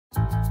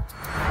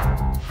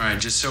All right,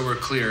 just so we're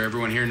clear,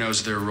 everyone here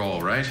knows their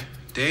role, right?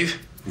 Dave?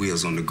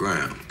 Wheels on the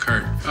ground.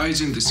 Kurt?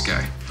 Eyes in the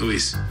sky.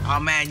 Luis? Oh,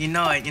 man, you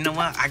know it. You know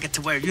what? I get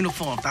to wear a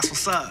uniform. That's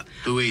what's up.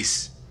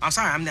 Luis? I'm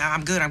sorry.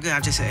 I'm good.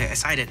 I'm just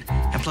excited.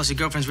 And plus, your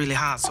girlfriend's really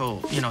hot,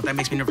 so, you know, that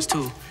makes me nervous,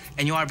 too.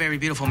 And you are very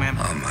beautiful, ma'am.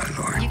 Oh, my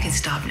Lord. You can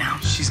stop now.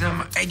 She's not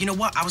my... Hey, you know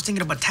what? I was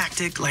thinking of a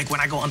tactic, like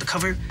when I go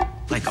undercover,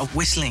 like a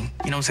whistling,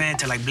 you know what I'm saying,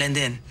 to, like, blend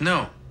in.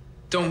 No,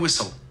 don't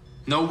whistle.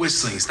 No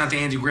whistling. It's not the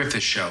Andy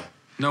Griffith Show.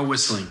 No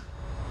whistling.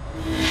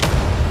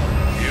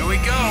 Here we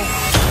go.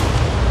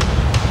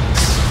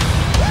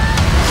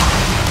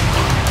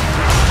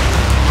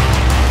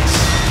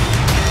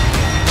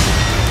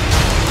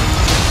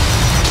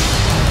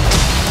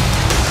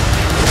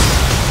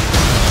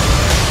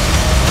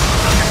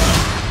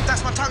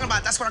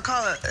 That's what I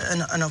call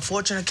an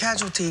unfortunate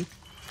casualty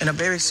in a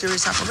very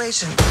serious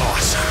operation.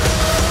 Awesome.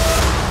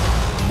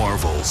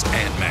 Marvel's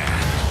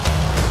Ant-Man.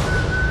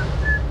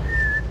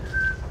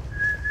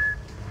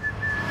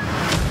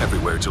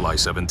 Everywhere July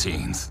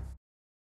 17th.